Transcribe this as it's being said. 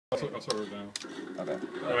I'll start right now. Okay.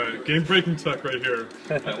 Alright, game-breaking tech right here.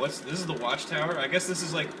 This is the Watchtower? I guess this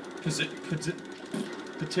is like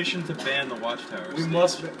petition to ban the Watchtower.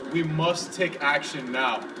 We must take action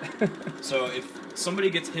now. So if somebody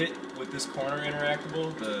gets hit with this corner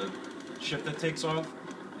interactable, the ship that takes off,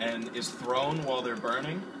 and is thrown while they're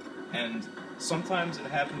burning, and sometimes it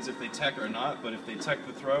happens if they tech or not, but if they tech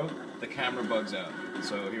the throw, the camera bugs out.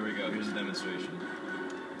 So here we go, here's a demonstration.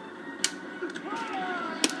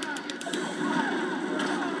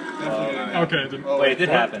 Okay. Wait, it did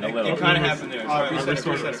happen a little. It kind of happened there. Reset it.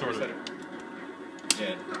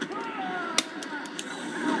 Yeah.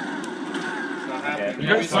 It's not happening. You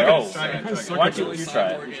guys suck Oh, at it. You guys suck why at don't you it. try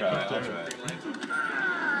it? You try I'll it. try it.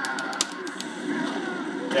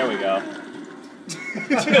 There we go.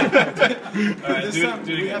 Alright, do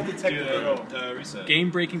it we have to tech the again. Reset.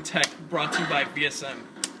 Game-breaking tech brought to you by VSM.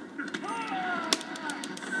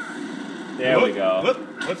 There we go. Whoop,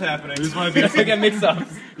 what's happening? This is why I VSM, get mixed up.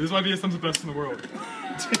 this is why VSM's the best in the world.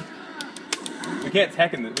 We can't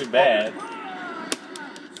tech in this. We're bad.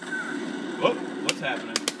 Whoop, what's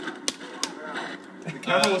happening? The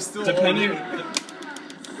camera was still depending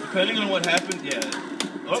on what happened, yeah.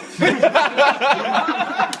 Oh.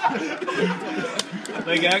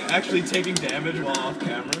 Like actually taking damage while off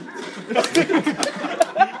camera.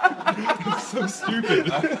 It's so stupid.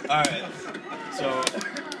 Alright, so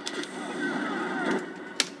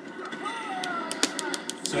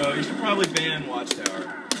you should probably ban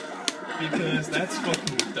Watchtower because that's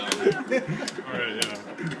fucking dumb. Alright, yeah.